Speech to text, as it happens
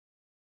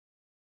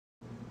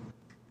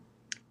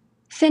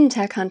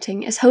FinTech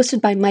Hunting is hosted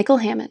by Michael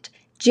Hammett,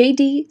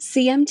 JD,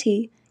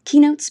 CMT,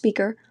 keynote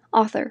speaker,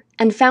 author,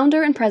 and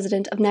founder and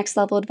president of Next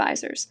Level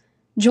Advisors.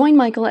 Join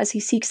Michael as he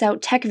seeks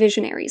out tech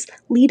visionaries,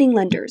 leading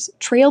lenders,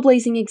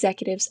 trailblazing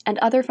executives, and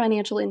other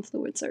financial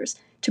influencers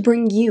to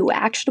bring you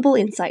actionable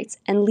insights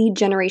and lead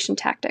generation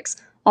tactics,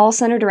 all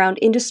centered around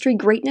industry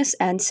greatness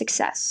and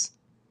success.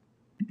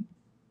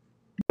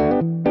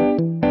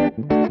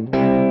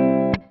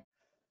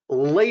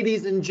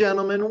 Ladies and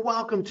gentlemen,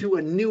 welcome to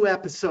a new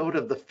episode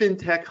of the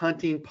FinTech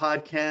Hunting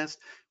Podcast.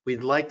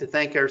 We'd like to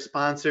thank our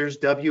sponsors,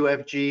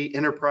 WFG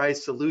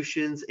Enterprise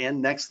Solutions and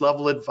Next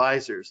Level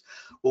Advisors.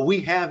 Well, we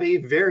have a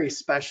very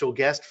special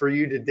guest for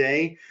you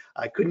today.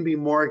 I couldn't be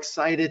more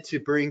excited to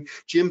bring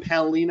Jim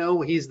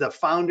Paolino. He's the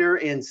founder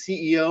and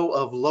CEO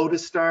of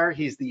Lodestar.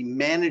 He's the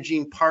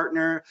managing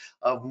partner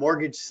of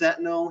Mortgage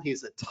Sentinel.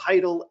 He's a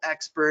title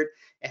expert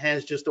and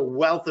has just a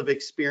wealth of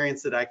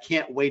experience that I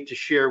can't wait to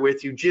share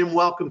with you. Jim,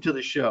 welcome to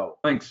the show.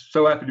 Thanks.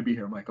 So happy to be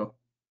here, Michael.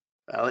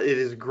 It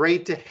is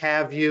great to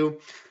have you.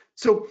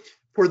 So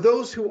for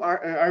those who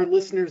are our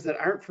listeners that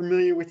aren't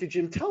familiar with you,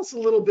 Jim, tell us a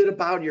little bit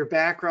about your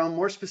background.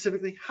 More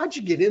specifically, how'd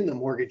you get in the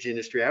mortgage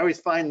industry? I always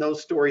find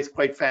those stories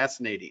quite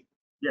fascinating.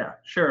 Yeah,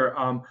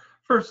 sure.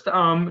 First,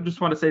 just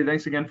want to say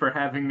thanks again for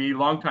having me.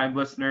 Longtime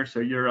listener,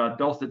 so your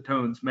dulcet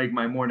tones make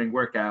my morning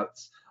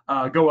workouts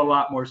go a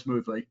lot more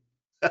smoothly.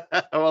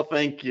 Well,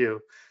 thank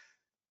you.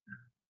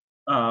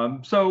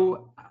 I'm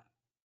fond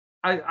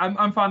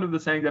of the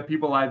saying that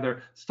people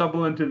either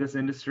stumble into this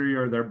industry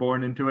or they're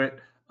born into it.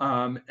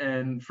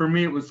 And for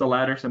me, it was the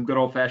latter, some good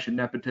old-fashioned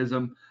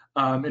nepotism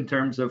in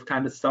terms of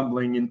kind of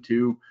stumbling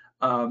into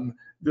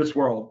this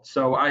world.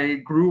 So I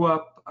grew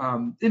up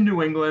in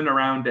New England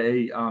around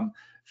a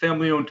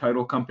family-owned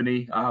title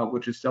company,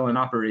 which is still in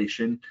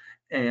operation.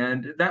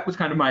 And that was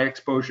kind of my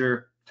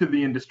exposure to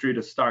the industry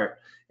to start.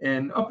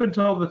 And up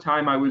until the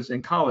time I was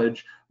in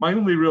college, my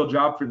only real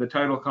job for the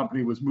title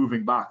company was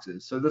moving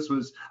boxes. So this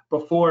was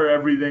before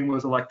everything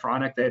was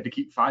electronic. They had to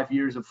keep 5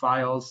 years of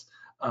files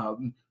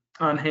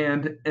on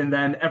hand, and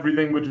then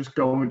everything would just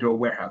go into a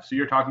warehouse. So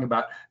you're talking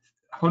about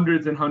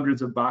hundreds and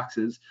hundreds of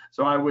boxes.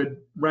 So I would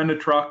rent a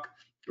truck,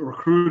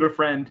 recruit a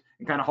friend,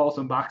 and kind of haul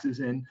some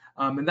boxes in.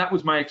 And that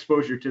was my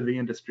exposure to the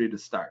industry to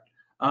start.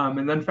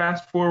 And then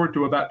fast forward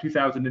to about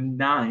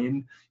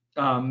 2009,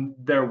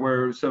 there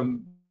were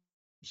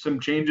some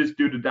changes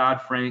due to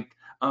Dodd-Frank,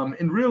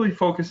 and really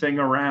focusing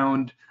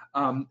around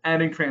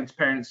adding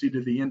transparency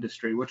to the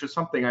industry, which is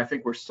something I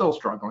think we're still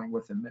struggling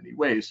with in many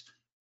ways.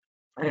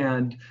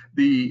 And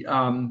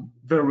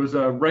there was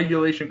a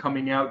regulation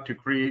coming out to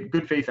create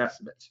good faith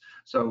estimates.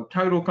 So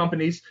title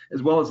companies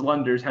as well as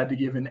lenders had to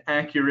give an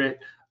accurate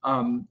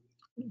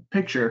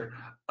picture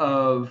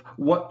of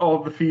what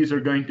all the fees are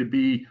going to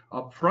be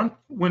up front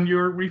when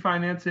you're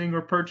refinancing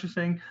or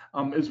purchasing,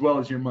 as well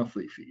as your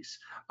monthly fees.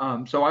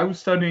 So I was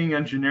studying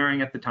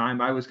engineering at the time.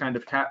 I was kind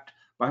of capped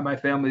by my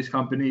family's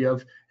company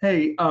of,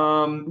 hey,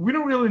 we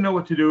don't really know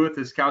what to do with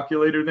this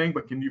calculator thing,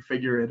 but can you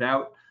figure it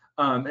out?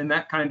 And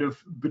that kind of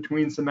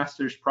between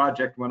semesters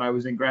project when I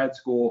was in grad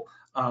school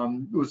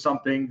was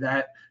something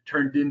that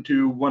turned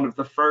into one of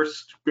the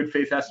first good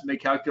faith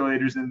estimate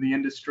calculators in the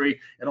industry.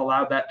 It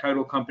allowed that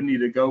title company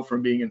to go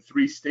from being in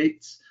 3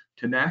 states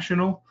to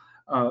national.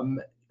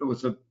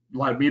 It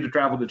allowed me to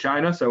travel to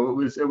China,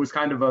 so it was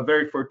kind of a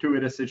very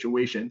fortuitous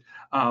situation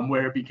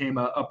where it became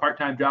a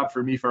part-time job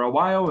for me for a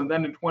while. And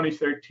then in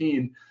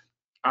 2013,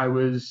 I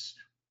was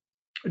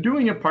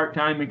doing it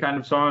part-time and kind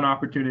of saw an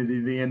opportunity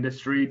in the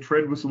industry.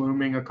 TRID was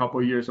looming a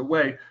couple years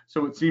away,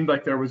 so it seemed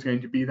like there was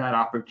going to be that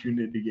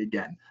opportunity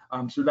again.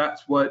 So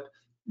that's what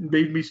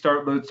made me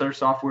start Lodestar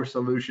Software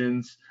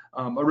Solutions,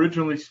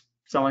 originally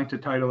selling to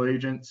title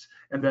agents,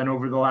 and then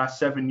over the last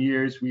 7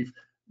 years, we've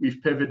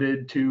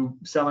pivoted to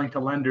selling to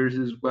lenders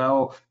as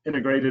well,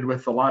 integrated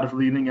with a lot of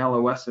leading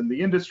LOS in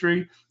the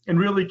industry, and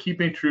really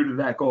keeping true to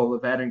that goal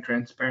of adding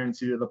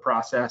transparency to the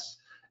process,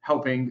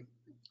 helping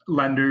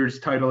lenders,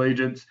 title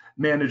agents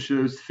manage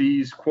those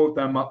fees, quote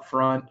them up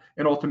front,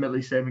 and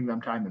ultimately saving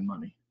them time and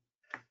money.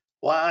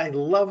 Well, I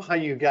love how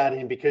you got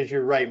in, because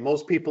you're right.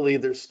 Most people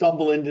either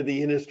stumble into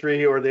the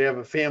industry or they have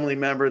a family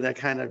member that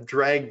kind of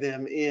dragged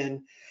them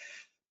in.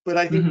 But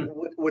I think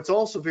what's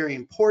also very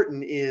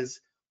important is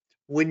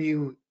when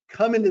you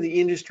come into the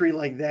industry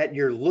like that,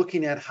 you're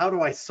looking at, how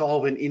do I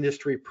solve an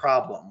industry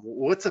problem?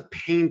 What's a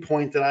pain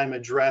point that I'm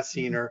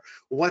addressing, or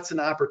what's an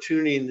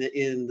opportunity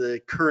in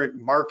the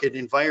current market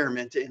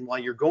environment? And while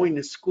you're going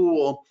to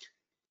school,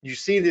 you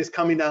see this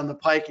coming down the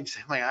pike and you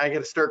say, like, I got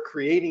to start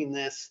creating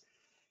this.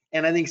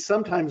 And I think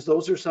sometimes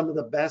those are some of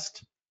the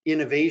best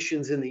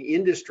innovations in the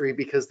industry,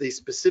 because they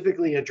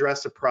specifically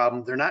address a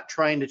problem. They're not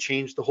trying to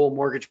change the whole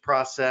mortgage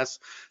process.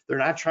 They're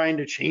not trying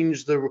to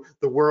change the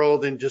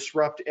world and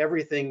disrupt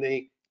everything.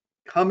 They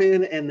come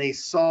in and they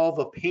solve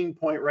a pain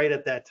point right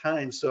at that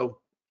time. So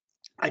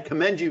I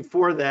commend you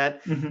for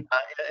that.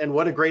 And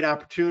what a great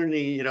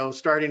opportunity,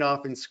 starting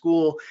off in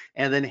school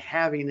and then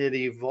having it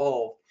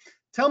evolve.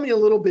 Tell me a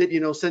little bit,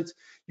 since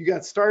you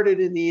got started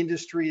in the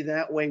industry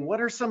that way. What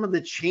are some of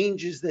the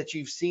changes that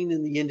you've seen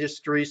in the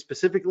industry,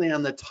 specifically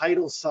on the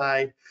title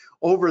side,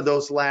 over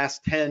those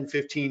last 10,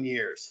 15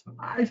 years?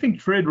 I think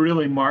TRID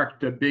really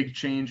marked a big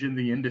change in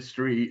the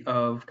industry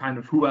of kind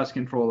of who has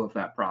control of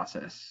that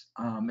process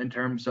in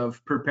terms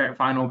of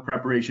final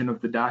preparation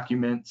of the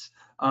documents.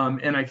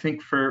 And I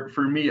think for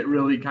me, it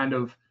really kind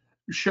of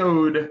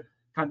showed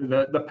kind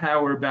of the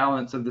power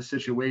balance of the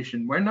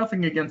situation, where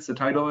nothing against the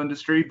title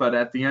industry, but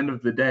at the end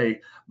of the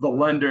day, the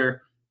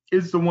lender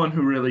is the one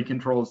who really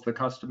controls the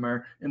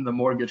customer in the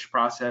mortgage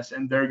process,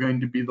 and they're going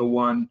to be the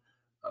one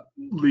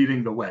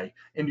leading the way.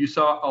 And you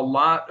saw a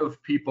lot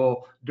of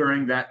people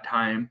during that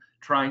time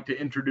trying to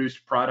introduce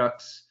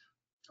products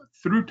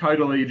through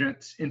title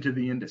agents into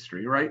the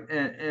industry, right?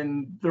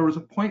 And there was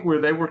a point where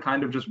they were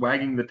kind of just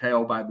wagging the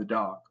tail by the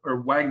dog,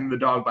 or wagging the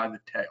dog by the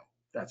tail.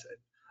 That's it.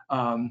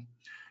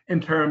 In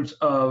terms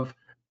of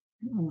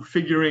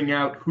figuring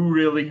out who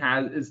really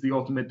is the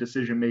ultimate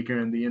decision maker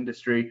in the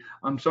industry.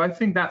 So I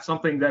think that's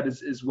something that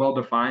is well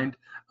defined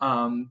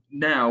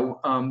now.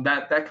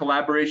 That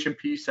collaboration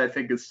piece, I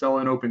think, is still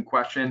an open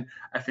question.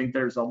 I think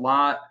there's a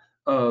lot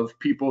of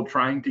people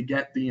trying to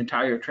get the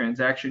entire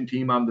transaction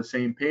team on the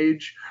same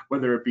page,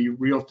 whether it be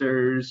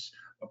realtors,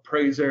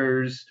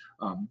 appraisers,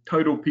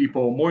 title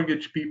people,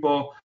 mortgage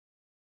people.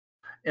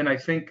 And I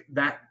think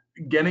that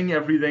getting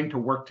everything to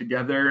work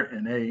together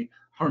in a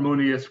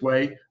harmonious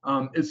way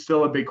is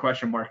still a big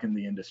question mark in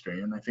the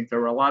industry. And I think there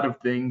were a lot of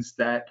things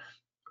that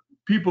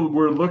people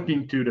were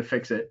looking to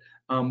fix it,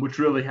 which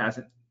really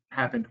hasn't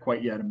happened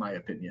quite yet, in my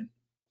opinion.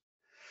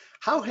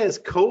 How has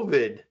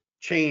COVID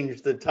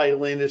changed the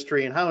title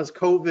industry, and how has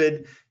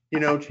COVID,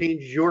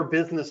 changed your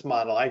business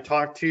model? I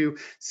talked to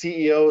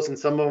CEOs, and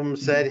some of them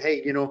said,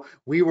 hey,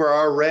 we were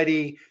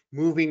already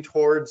moving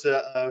towards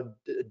a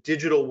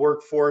digital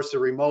workforce, a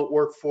remote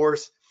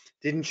workforce.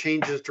 Didn't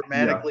change us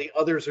dramatically.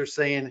 Yeah. Others are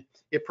saying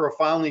it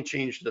profoundly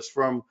changed us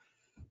from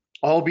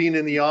all being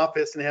in the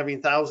office and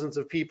having thousands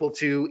of people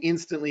to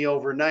instantly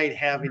overnight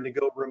having to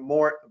go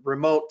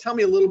remote. Tell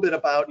me a little bit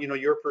about,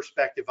 your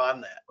perspective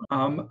on that.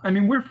 I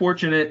mean, we're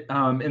fortunate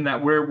in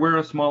that we're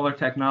a smaller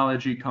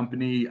technology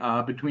company,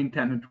 between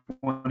 10 and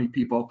 20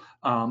 people,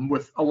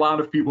 with a lot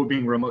of people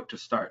being remote to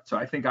start. So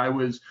I think I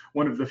was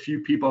one of the few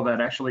people that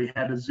actually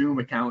had a Zoom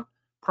account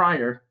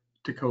prior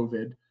to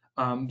COVID.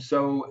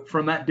 So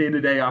from that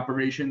day-to-day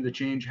operation, the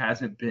change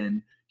hasn't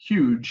been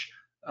huge.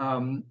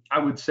 I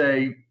would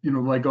say,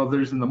 like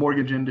others in the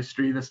mortgage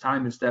industry, this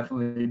time has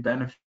definitely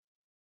benefited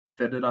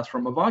us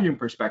from a volume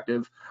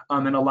perspective,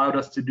 and allowed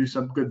us to do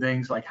some good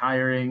things like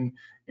hiring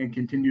and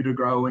continue to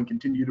grow and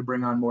continue to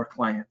bring on more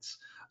clients.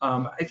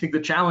 I think the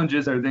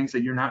challenges are things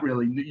that you're not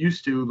really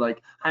used to,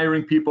 like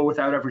hiring people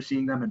without ever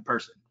seeing them in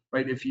person,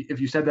 right? If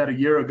you said that a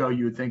year ago,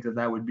 you would think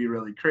that would be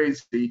really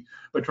crazy,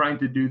 but trying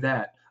to do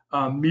that.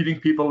 Meeting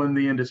people in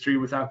the industry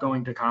without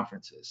going to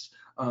conferences.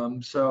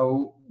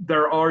 So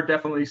there are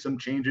definitely some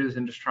changes,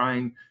 and just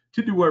trying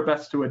to do our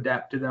best to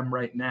adapt to them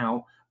right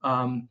now,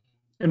 and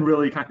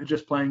really kind of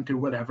just playing to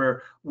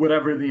whatever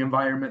the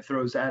environment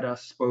throws at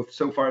us, both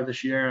so far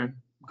this year and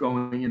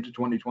going into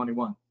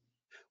 2021.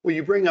 Well,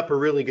 you bring up a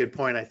really good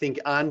point. I think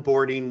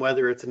onboarding,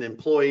 whether it's an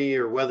employee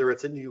or whether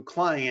it's a new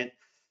client,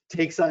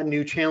 takes on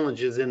new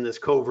challenges in this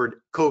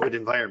COVID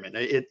environment.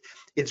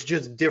 It's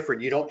just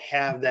different. You don't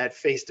have that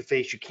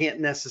face-to-face. You can't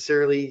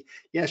necessarily,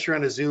 yes, you're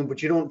on a Zoom,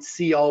 but you don't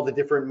see all the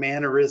different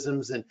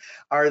mannerisms, and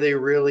are they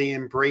really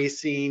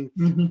embracing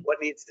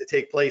what needs to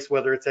take place,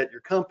 whether it's at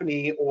your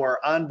company or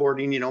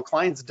onboarding.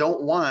 Clients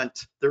don't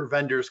want their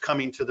vendors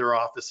coming to their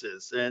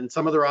offices, and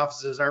some of their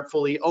offices aren't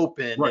fully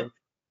open, right, and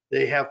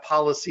they have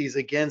policies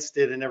against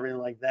it and everything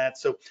like that.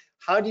 So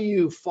how do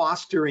you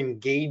foster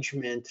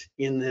engagement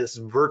in this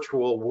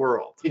virtual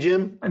world? Hey,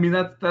 Jim? I mean,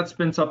 that's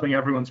been something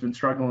everyone's been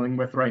struggling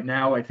with right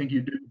now. I think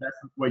you do the best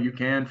what you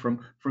can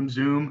from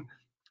Zoom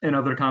and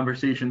other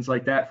conversations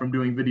like that, from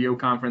doing video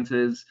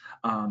conferences,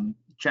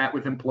 chat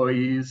with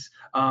employees.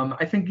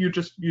 I think you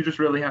just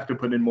really have to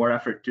put in more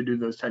effort to do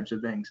those types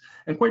of things.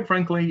 And quite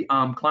frankly,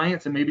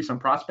 clients and maybe some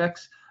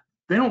prospects,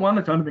 they don't want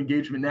a ton of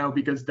engagement now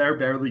because they're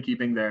barely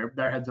keeping their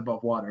heads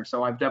above water.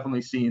 So I've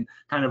definitely seen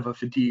kind of a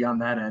fatigue on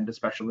that end,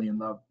 especially in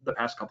the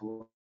past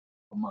couple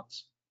of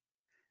months.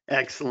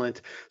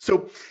 Excellent.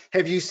 So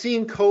have you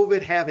seen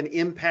COVID have an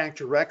impact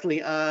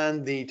directly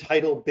on the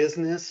title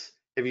business?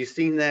 Have you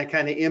seen that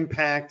kind of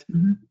impact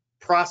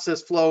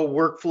process flow,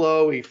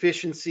 workflow,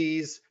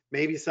 efficiencies,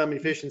 maybe some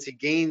efficiency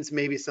gains,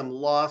 maybe some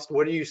lost?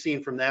 What are you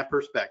seeing from that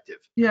perspective?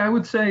 Yeah, I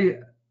would say,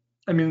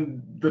 I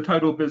mean, the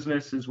title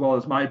business, as well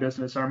as my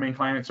business, our main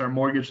clients are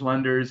mortgage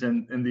lenders,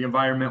 and the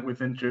environment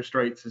with interest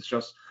rates has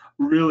just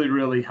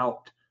really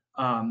helped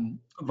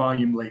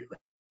volume lately,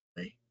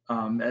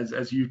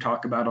 as you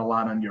talk about a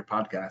lot on your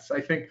podcast.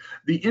 I think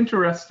the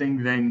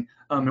interesting thing,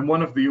 and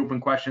one of the open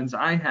questions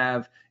I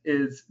have,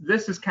 is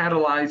this has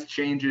catalyzed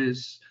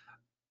changes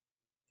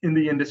in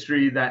the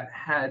industry that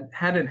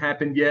hadn't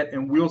happened yet,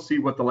 and we'll see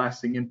what the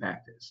lasting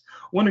impact is.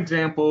 One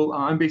example,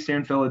 I'm based here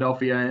in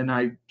Philadelphia, and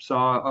I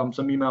saw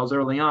some emails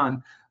early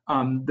on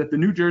that the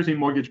New Jersey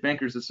Mortgage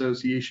Bankers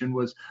Association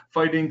was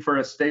fighting for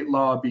a state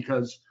law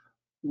because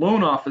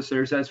loan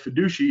officers as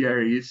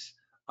fiduciaries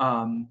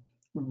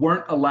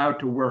weren't allowed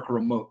to work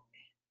remote.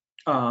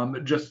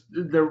 Just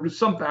there was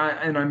something,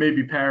 and I may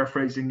be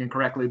paraphrasing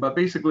incorrectly, but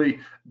basically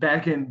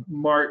back in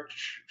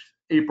March,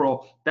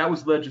 April, that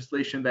was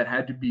legislation that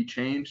had to be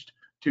changed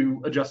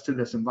to adjust to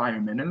this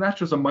environment. And that's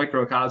just a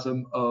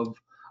microcosm of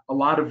a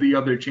lot of the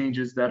other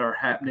changes that are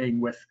happening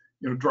with,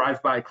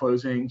 drive-by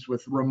closings,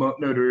 with remote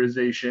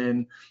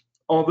notarization,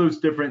 all those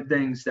different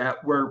things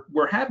that were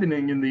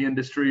happening in the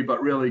industry,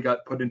 but really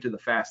got put into the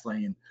fast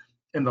lane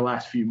in the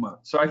last few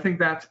months. So I think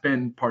that's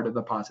been part of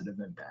the positive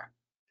impact.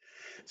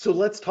 So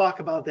let's talk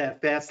about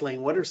that fast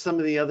lane. What are some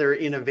of the other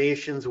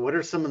innovations? What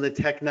are some of the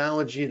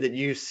technology that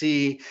you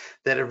see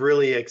that have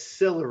really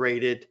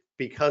accelerated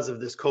because of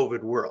this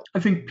COVID world? I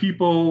think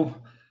people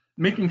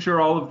making sure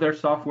all of their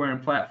software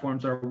and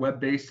platforms are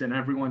web-based and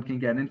everyone can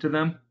get into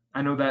them.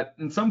 I know that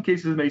in some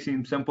cases it may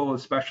seem simple,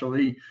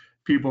 especially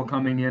people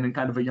coming in and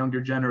kind of a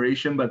younger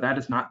generation, but that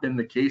has not been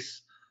the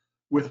case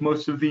with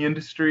most of the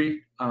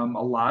industry. A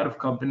lot of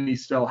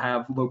companies still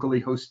have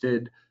locally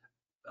hosted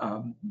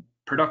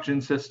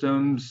production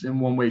systems in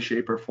one way,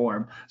 shape, or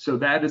form. So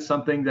that is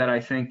something that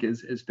I think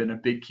has been a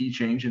big key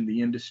change in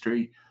the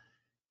industry.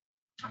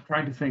 I'm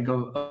trying to think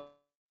of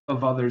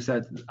others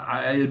that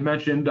I had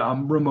mentioned.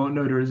 Remote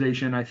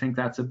notarization, I think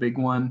that's a big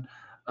one.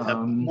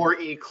 More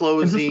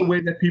e-closing. Just the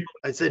way that people.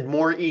 I said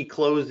more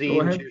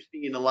e-closings. You're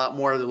seeing a lot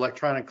more of the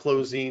electronic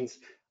closings,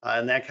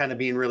 and that kind of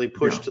being really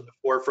pushed to the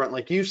forefront.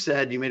 Like you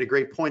said, you made a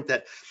great point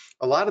that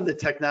a lot of the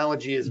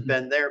technology has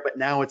been there, but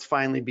now it's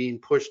finally being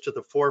pushed to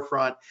the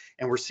forefront,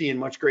 and we're seeing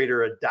much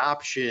greater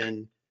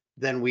adoption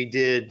than we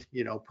did,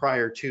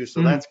 prior to.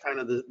 So that's kind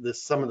of the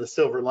some of the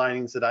silver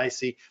linings that I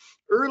see.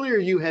 Earlier,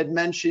 you had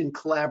mentioned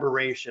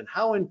collaboration.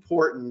 How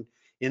important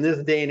in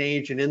this day and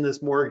age and in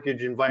this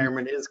mortgage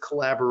environment is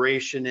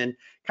collaboration, and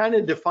kind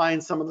of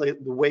define some of the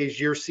ways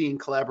you're seeing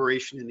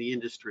collaboration in the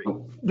industry?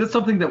 That's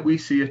something that we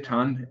see a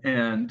ton,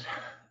 and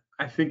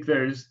I think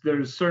there's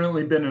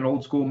certainly been an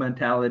old school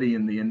mentality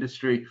in the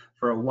industry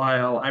for a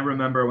while. I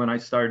remember when I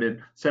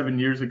started 7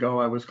 years ago,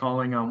 I was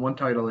calling on one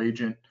title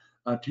agent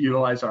to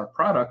utilize our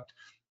product,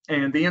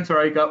 and the answer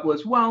I got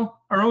was, well,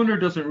 our owner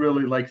doesn't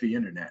really like the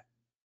internet.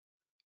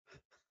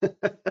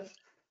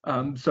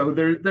 So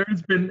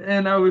there's been,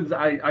 and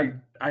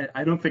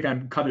I don't think I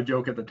cut a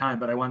joke at the time,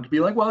 but I wanted to be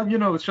like, well,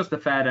 it's just a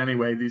fad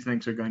anyway. These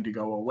things are going to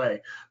go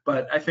away.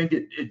 But I think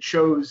it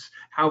shows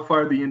how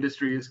far the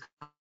industry has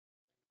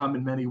come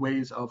in many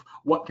ways of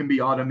what can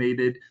be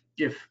automated.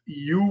 If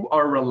you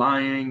are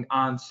relying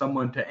on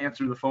someone to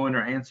answer the phone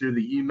or answer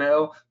the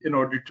email in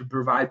order to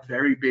provide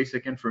very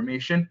basic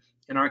information,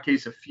 in our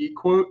case, a fee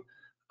quote,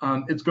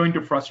 it's going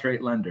to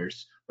frustrate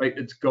lenders, right?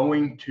 It's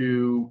going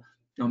to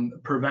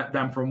prevent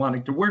them from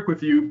wanting to work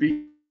with you,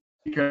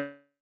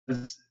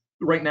 because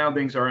right now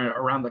things are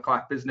around the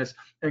clock business,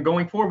 and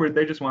going forward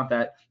they just want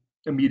that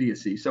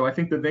immediacy. So I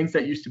think the things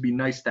that used to be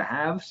nice to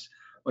haves,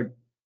 like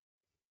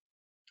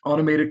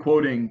automated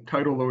quoting,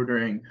 title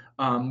ordering,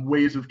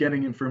 ways of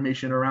getting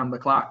information around the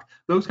clock,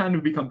 those kind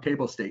of become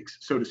table stakes,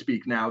 so to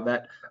speak, now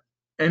that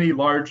any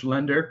large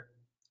lender,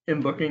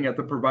 in looking at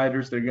the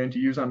providers they're going to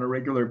use on a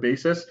regular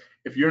basis,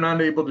 if you're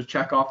not able to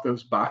check off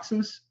those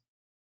boxes,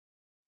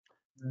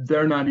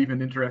 they're not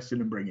even interested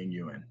in bringing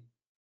you in.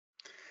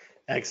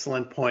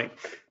 Excellent point.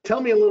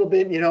 Tell me a little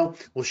bit,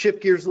 we'll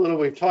shift gears a little.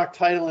 We've talked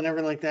title and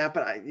everything like that,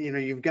 but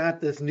you've got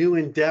this new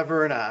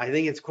endeavor, and I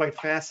think it's quite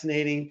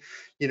fascinating,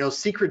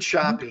 secret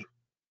shopping.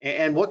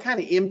 And what kind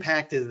of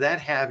impact is that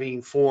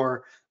having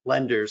for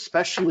lenders,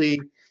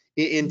 especially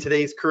in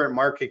today's current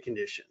market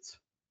conditions?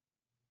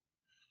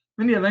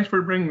 And yeah, thanks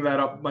for bringing that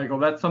up, Michael.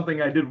 That's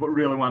something I did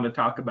really want to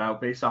talk about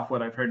based off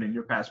what I've heard in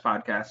your past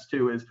podcasts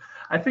too, is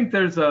I think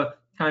there's a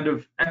kind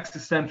of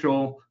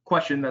existential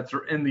question that's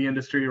in the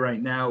industry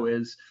right now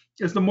is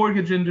the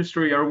mortgage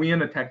industry, are we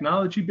in a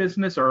technology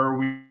business or are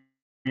we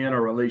in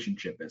a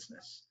relationship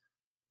business?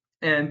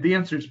 And the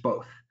answer is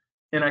both.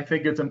 And I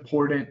think it's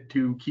important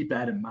to keep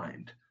that in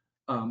mind.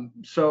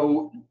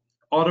 So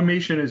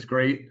automation is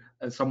great.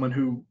 As someone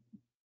who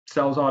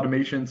sells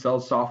automation,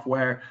 sells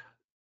software,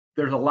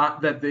 there's a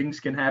lot that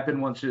things can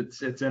happen once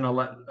it's in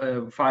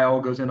a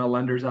file goes in a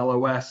lender's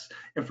LOS,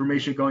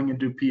 information going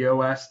into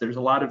POS. There's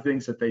a lot of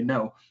things that they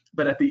know.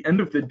 But at the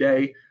end of the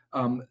day,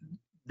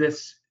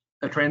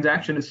 a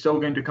transaction is still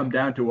going to come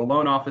down to a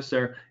loan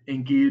officer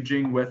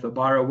engaging with a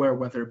borrower,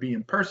 whether it be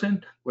in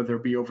person, whether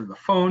it be over the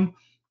phone,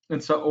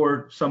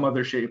 or some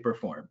other shape or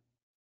form.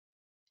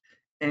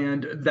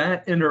 And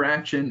that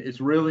interaction is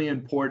really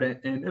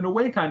important and in a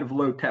way kind of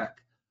low tech,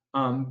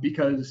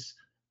 because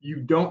you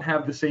don't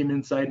have the same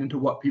insight into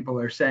what people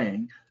are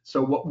saying.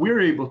 So what we're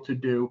able to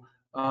do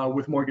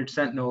with Mortgage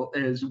Sentinel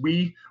is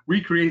we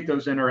recreate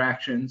those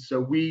interactions.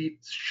 So we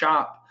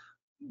shop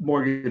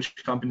mortgage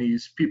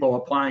companies, people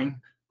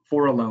applying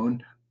for a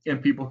loan,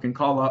 and people can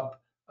call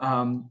up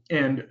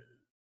and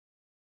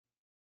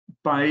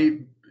by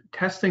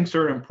testing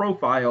certain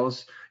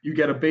profiles, you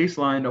get a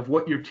baseline of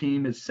what your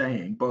team is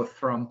saying, both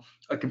from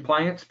a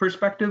compliance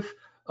perspective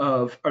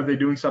of, are they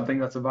doing something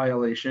that's a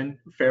violation?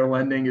 Fair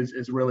lending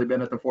has really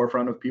been at the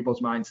forefront of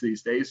people's minds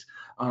these days.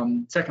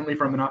 Secondly,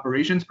 from an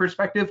operations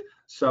perspective,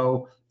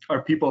 so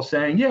are people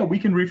saying, yeah, we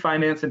can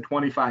refinance in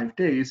 25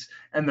 days,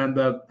 and then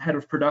the head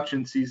of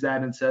production sees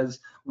that and says,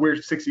 we're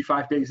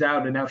 65 days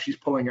out, and now she's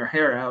pulling her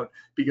hair out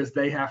because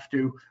they have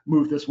to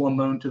move this one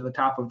loan to the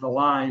top of the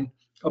line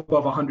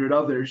above 100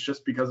 others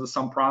just because of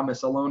some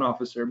promise a loan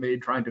officer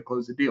made trying to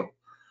close a deal.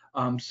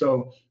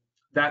 So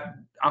that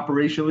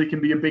operationally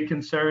can be a big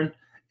concern.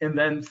 And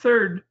then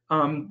third,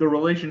 the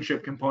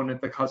relationship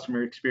component, the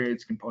customer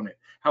experience component.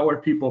 How are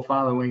people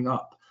following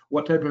up?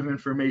 What type of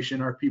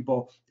information are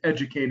people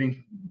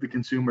educating the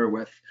consumer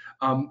with?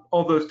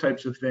 All those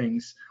types of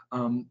things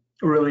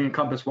really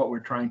encompass what we're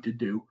trying to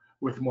do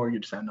with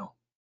Mortgage Sentinel.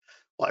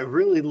 Well, I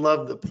really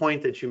love the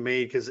point that you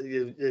made, because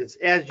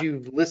as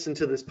you've listened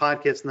to this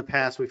podcast in the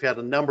past, we've had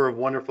a number of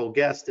wonderful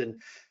guests,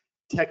 and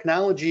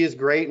technology is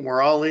great, and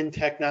we're all in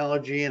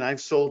technology, and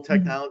I've sold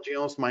technology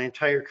almost my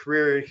entire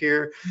career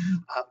here,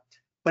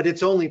 but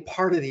it's only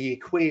part of the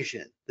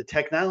equation. The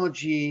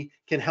technology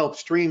can help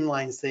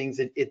streamline things.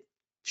 It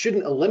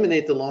shouldn't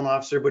eliminate the loan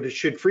officer, but it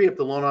should free up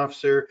the loan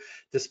officer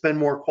to spend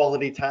more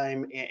quality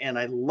time. And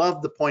I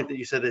love the point that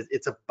you said,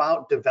 it's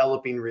about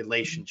developing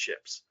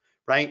relationships,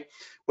 right?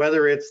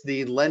 Whether it's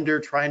the lender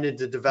trying to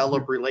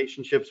develop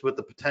relationships with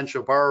the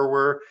potential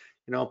borrower.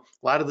 You know,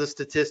 a lot of the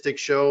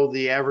statistics show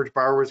the average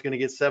borrower is going to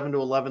get 7 to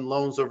 11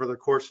 loans over the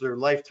course of their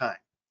lifetime.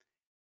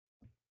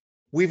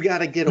 We've got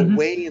to get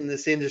away in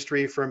this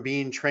industry from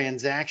being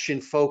transaction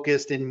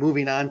focused and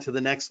moving on to the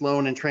next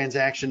loan and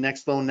transaction,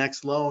 next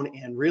loan,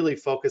 and really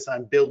focus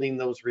on building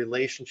those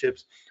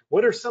relationships.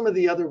 What are some of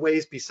the other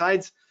ways,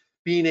 besides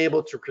being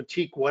able to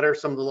critique what are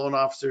some of the loan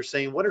officers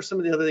saying, what are some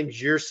of the other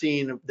things you're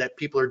seeing that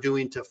people are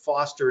doing to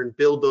foster and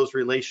build those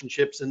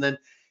relationships? And then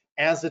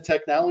as a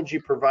technology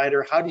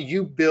provider, how do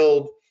you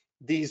build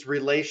these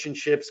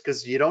relationships?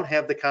 Because you don't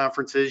have the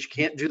conferences, you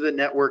can't do the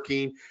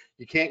networking,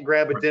 you can't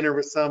grab a dinner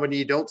with somebody,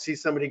 you don't see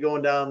somebody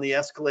going down the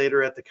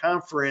escalator at the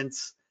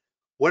conference.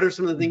 What are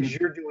some of the things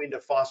you're doing to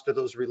foster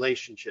those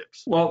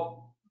relationships?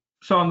 Well,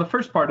 so on the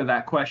first part of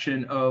that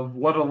question of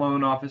what a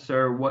loan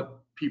officer, what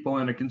people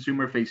in a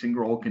consumer-facing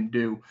role can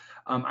do,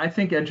 I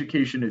think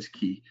education is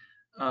key.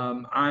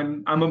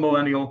 I'm a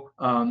millennial,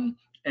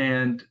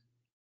 and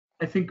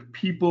I think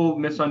people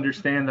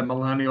misunderstand that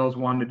millennials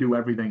want to do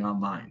everything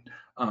online.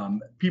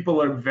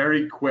 People are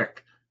very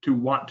quick to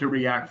want to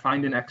react,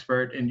 find an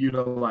expert, and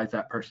utilize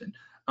that person.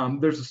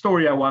 There's a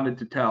story I wanted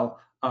to tell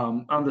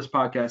on this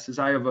podcast. Is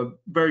I have a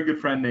very good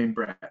friend named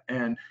Brett,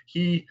 and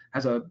he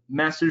has a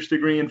master's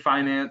degree in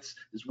finance,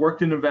 has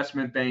worked in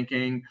investment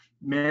banking,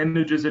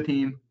 manages a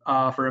team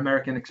for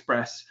American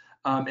Express.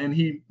 And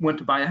he went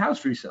to buy a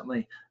house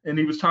recently, and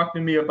he was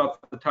talking to me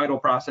about the title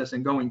process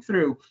and going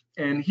through,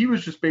 and he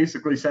was just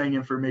basically saying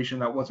information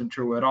that wasn't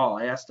true at all.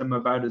 I asked him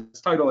about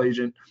his title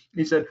agent.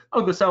 He said,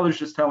 oh, the seller's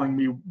just telling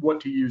me what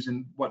to use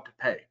and what to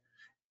pay.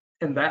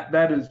 And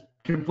that is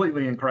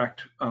completely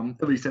incorrect,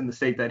 at least in the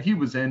state that he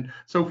was in.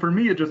 So for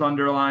me, it just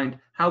underlined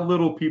how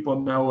little people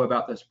know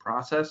about this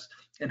process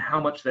and how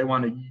much they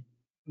want to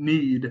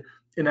need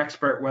an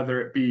expert,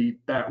 whether it be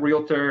that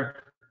realtor,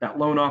 that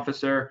loan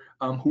officer,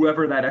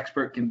 whoever that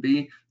expert can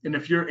be. And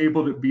if you're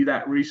able to be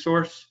that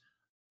resource,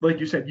 like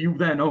you said, you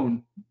then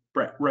own,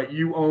 Brett, right?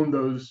 You own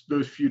those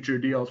future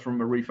deals from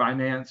a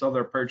refinance,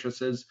 other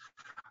purchases,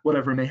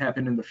 whatever may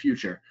happen in the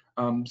future.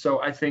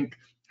 So I think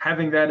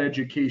having that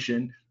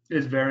education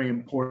is very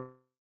important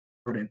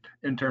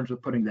in terms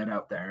of putting that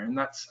out there. And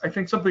that's, I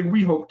think, something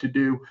we hope to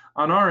do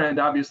on our end.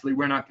 Obviously,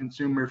 we're not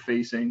consumer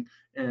facing.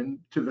 And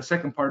to the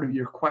second part of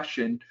your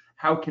question,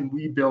 how can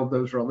we build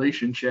those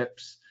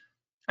relationships?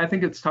 I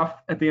think it's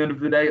tough at the end of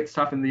the day. It's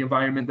tough in the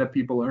environment that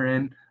people are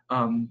in.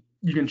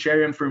 You can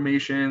share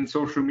information.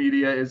 Social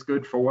media is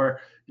good for,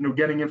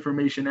 getting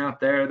information out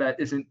there that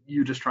isn't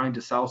you just trying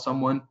to sell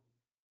someone.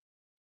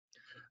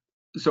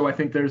 So I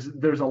think there's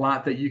a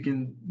lot that you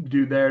can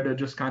do there to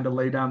just kind of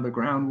lay down the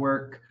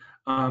groundwork.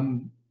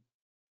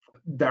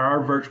 There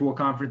are virtual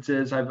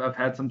conferences. I've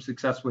had some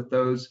success with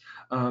those.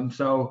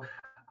 So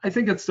I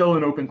think it's still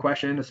an open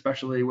question,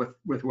 especially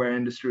with where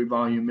industry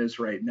volume is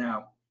right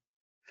now.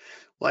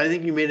 Well, I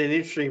think you made an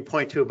interesting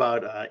point too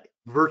about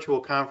virtual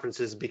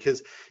conferences,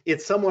 because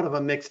it's somewhat of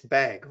a mixed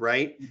bag,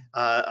 right?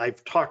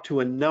 I've talked to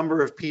a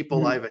number of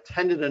people. I've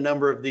attended a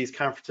number of these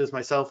conferences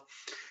myself.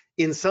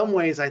 In some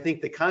ways, I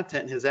think the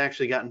content has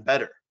actually gotten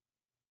better,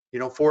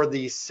 for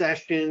these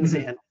sessions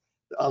and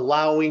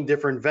allowing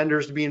different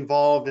vendors to be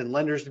involved and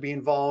lenders to be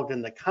involved,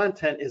 and the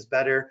content is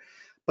better.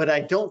 But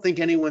I don't think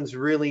anyone's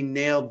really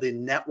nailed the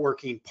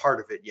networking part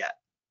of it yet.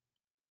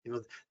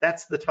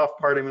 That's the tough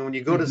part. I mean, when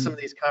you go to some of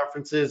these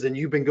conferences, and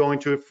you've been going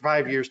to it for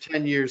 5 years,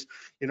 10 years,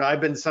 I've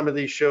been to some of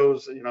these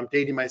shows, I'm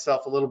dating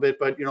myself a little bit,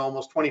 but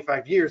almost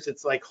 25 years,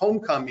 it's like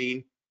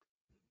homecoming.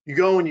 You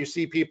go and you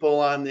see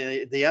people on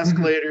the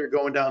escalator,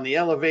 going down the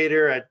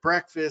elevator, at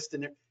breakfast,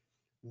 and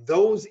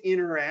those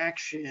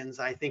interactions,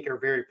 I think, are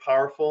very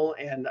powerful,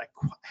 and I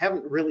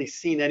haven't really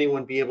seen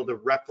anyone be able to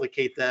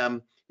replicate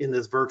them in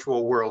this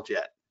virtual world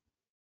yet.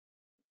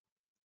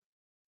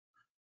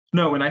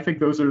 No, and I think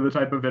those are the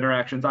type of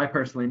interactions I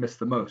personally miss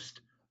the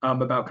most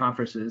about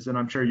conferences, and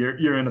I'm sure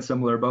you're in a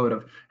similar boat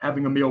of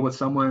having a meal with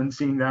someone,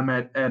 seeing them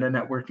at a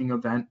networking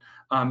event,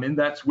 and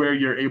that's where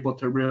you're able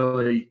to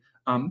really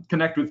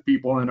connect with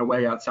people in a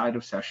way outside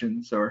of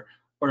sessions or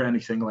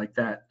anything like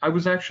that. I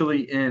was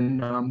actually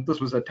in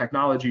this was a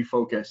technology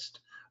focused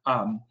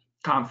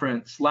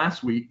conference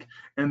last week,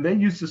 and they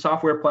used a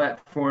software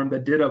platform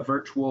that did a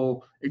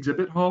virtual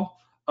exhibit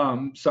hall.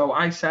 So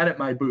I sat at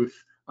my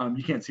booth.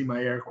 You can't see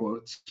my air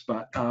quotes,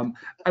 but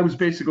I was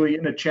basically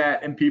in a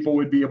chat and people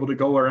would be able to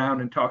go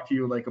around and talk to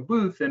you like a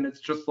booth. And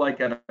it's just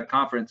like at a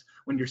conference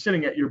when you're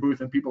sitting at your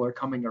booth and people are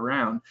coming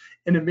around.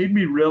 And it made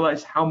me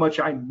realize how much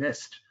I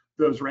missed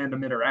those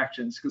random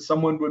interactions, because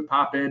someone would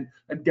pop in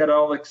and get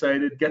all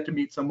excited, get to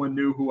meet someone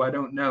new who I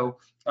don't know.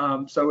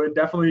 So it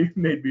definitely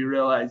made me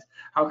realize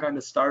how kind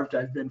of starved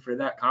I've been for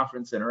that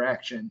conference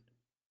interaction.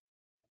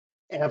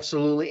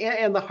 Absolutely.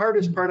 And the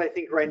hardest part, I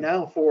think, right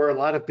now for a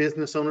lot of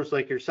business owners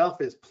like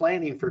yourself is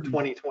planning for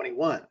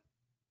 2021.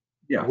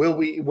 Yeah.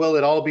 Will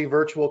it all be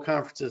virtual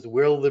conferences?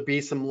 Will there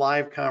be some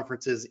live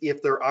conferences?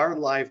 If there are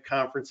live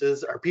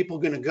conferences, are people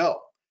going to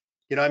go?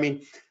 I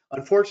mean,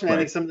 unfortunately, I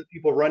think some of the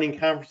people running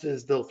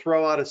conferences, they'll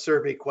throw out a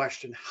survey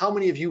question. How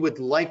many of you would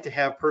like to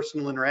have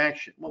personal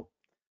interaction? Well,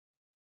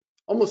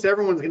 almost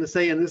everyone's going to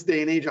say in this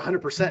day and age,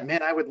 100%,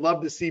 man, I would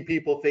love to see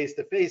people face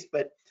to face,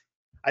 but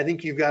I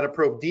think you've got to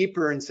probe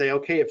deeper and say,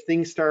 okay, if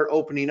things start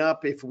opening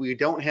up, if we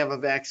don't have a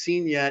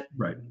vaccine yet,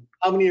 right,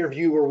 how many of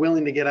you are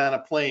willing to get on a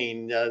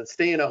plane,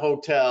 stay in a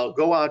hotel,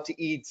 go out to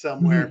eat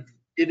somewhere,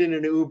 get in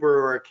an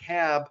Uber or a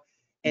cab?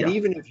 And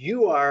even if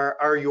you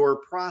are your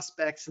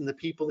prospects and the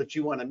people that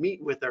you want to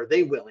meet with, are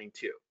they willing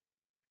to?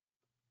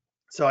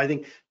 So I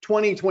think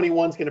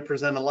 2021 is going to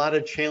present a lot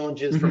of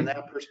challenges from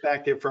that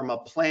perspective, from a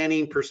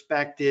planning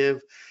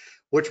perspective.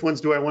 Which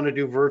ones do I want to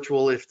do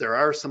virtual? If there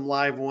are some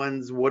live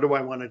ones, what do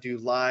I want to do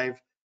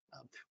live?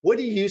 What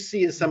do you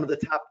see as some of the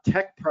top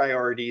tech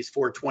priorities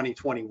for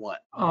 2021?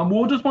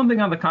 Well, just one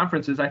thing on the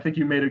conferences, I think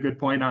you made a good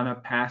point on a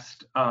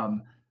past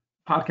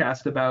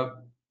podcast about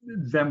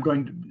them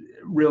going to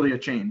really a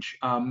change.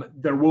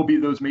 There will be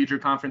those major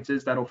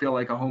conferences that'll feel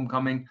like a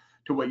homecoming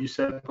to what you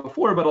said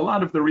before, but a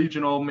lot of the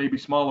regional, maybe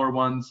smaller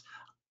ones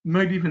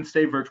might even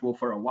stay virtual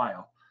for a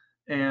while.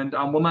 And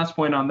one last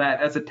point on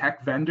that, as a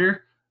tech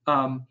vendor,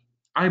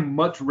 I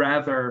much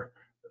rather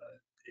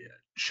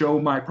show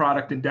my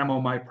product and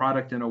demo my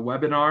product in a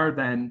webinar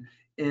than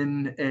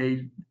in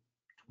a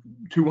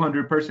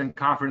 200-person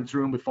conference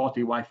room with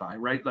faulty Wi-Fi,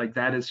 right? Like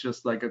that is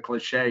just like a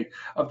cliche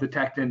of the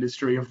tech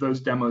industry of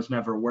those demos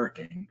never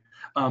working.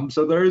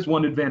 So there is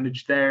one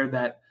advantage there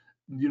that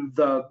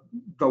the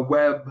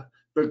web,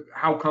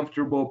 how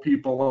comfortable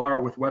people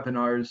are with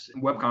webinars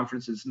and web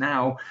conferences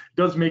now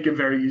does make it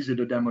very easy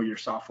to demo your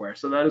software.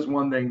 So that is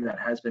one thing that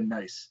has been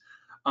nice.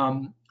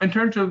 In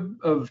terms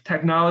of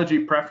technology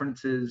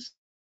preferences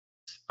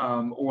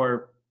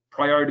or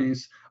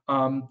priorities,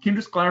 can you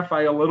just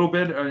clarify a little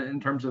bit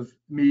in terms of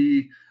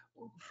me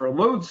for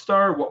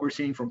Lodestar, what we're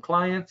seeing from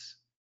clients?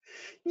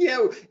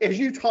 Yeah, as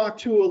you talk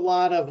to a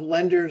lot of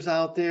lenders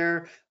out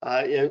there,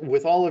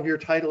 with all of your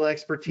title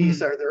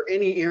expertise, are there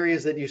any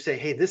areas that you say,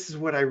 hey, this is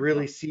what I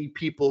really see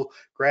people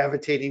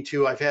gravitating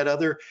to? I've had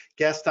other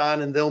guests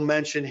on and they'll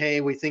mention,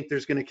 hey, we think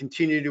there's going to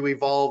continue to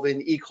evolve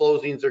and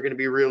e-closings are going to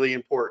be really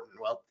important.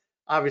 Well,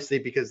 obviously,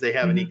 because they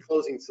have an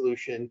e-closing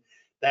solution,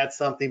 that's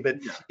something. But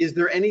is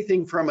there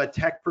anything from a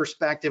tech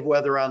perspective,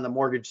 whether on the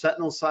Mortgage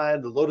Sentinel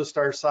side, the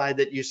Lodestar side,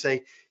 that you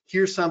say,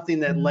 here's something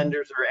that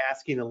lenders are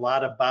asking a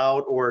lot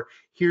about, or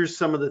here's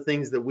some of the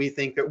things that we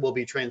think that will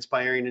be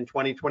transpiring in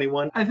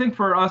 2021? I think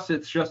for us,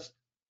 it's just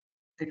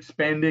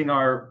expanding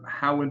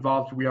how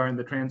involved we are in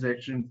the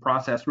transaction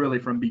process, really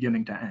from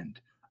beginning to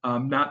end.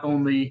 Not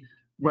only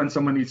when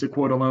someone needs to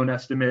quote a loan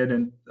estimate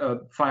and a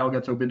file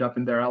gets opened up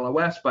in their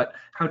LOS, but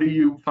how do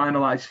you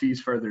finalize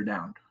fees further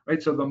down,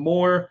 right? So the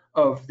more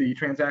of the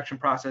transaction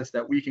process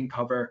that we can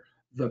cover,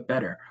 the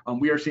better.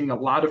 We are seeing a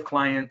lot of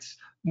clients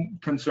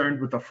concerned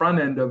with the front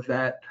end of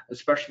that,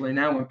 especially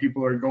now when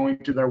people are going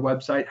to their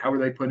website. How are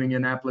they putting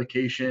in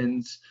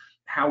applications?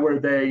 How are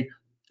they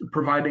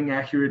providing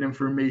accurate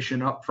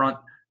information up front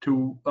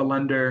to a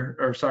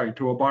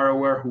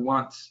borrower who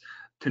wants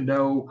to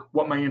know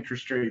what my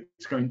interest rate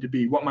is going to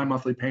be, what my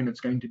monthly payment is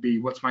going to be,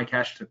 what's my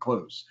cash to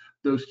close,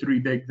 those three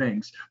big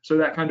things. So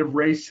that kind of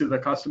race to the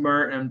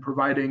customer and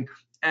providing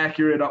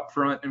accurate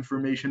upfront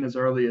information as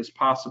early as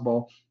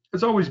possible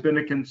has always been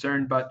a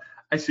concern, but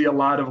I see a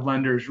lot of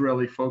lenders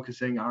really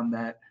focusing on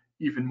that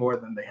even more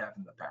than they have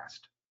in the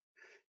past.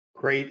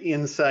 Great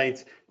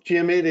insights.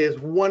 Jim, it is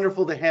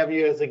wonderful to have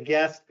you as a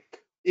guest.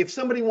 If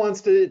somebody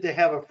wants to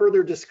have a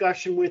further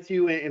discussion with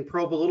you and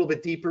probe a little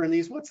bit deeper in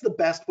these, what's the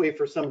best way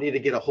for somebody to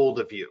get a hold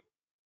of you?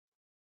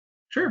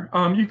 Sure.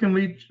 You can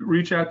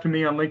reach out to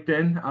me on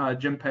LinkedIn,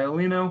 Jim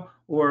Paolino,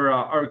 or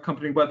our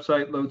company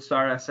website,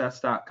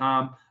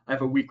 lodestarss.com. I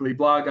have a weekly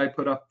blog I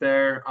put up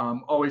there.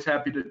 Always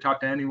happy to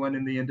talk to anyone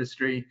in the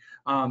industry.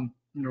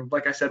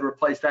 Like I said,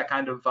 replace that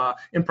kind of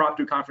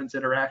impromptu conference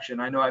interaction.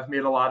 I know I've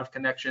made a lot of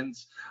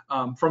connections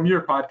from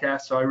your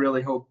podcast, so I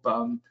really hope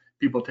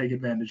people take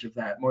advantage of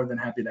that. More than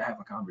happy to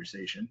have a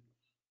conversation.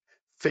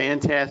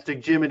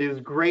 Fantastic, Jim. It was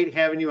great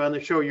having you on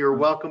the show. You're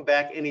welcome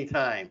back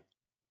anytime.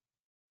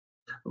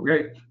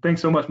 Great.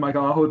 Thanks so much,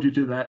 Michael. I'll hold you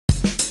to that.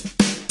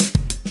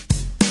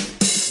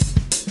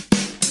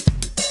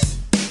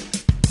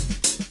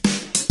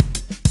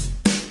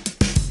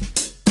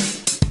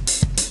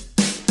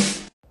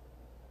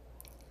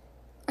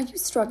 Are you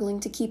struggling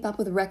to keep up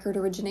with record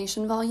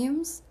origination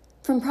volumes?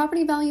 From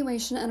property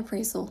valuation and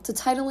appraisal to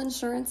title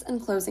insurance and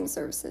closing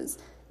services,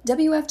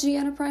 WFG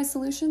Enterprise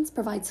Solutions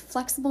provides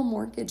flexible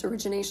mortgage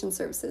origination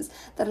services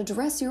that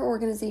address your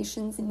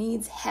organization's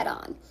needs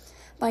head-on.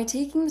 By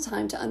taking the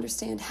time to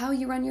understand how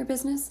you run your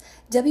business,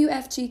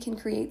 WFG can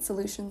create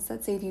solutions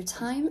that save you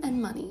time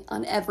and money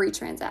on every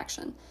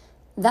transaction.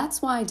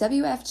 That's why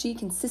WFG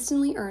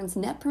consistently earns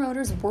Net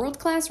Promoter's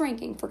world-class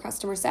ranking for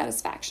customer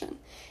satisfaction.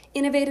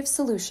 Innovative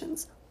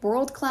solutions,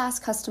 world-class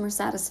customer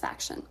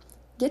satisfaction.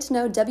 Get to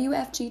know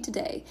WFG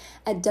today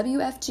at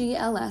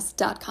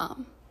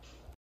WFGLS.com.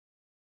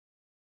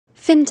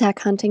 FinTech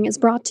Hunting is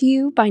brought to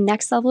you by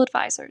Next Level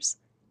Advisors.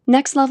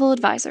 Next Level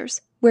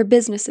Advisors, where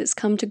businesses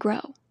come to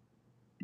grow.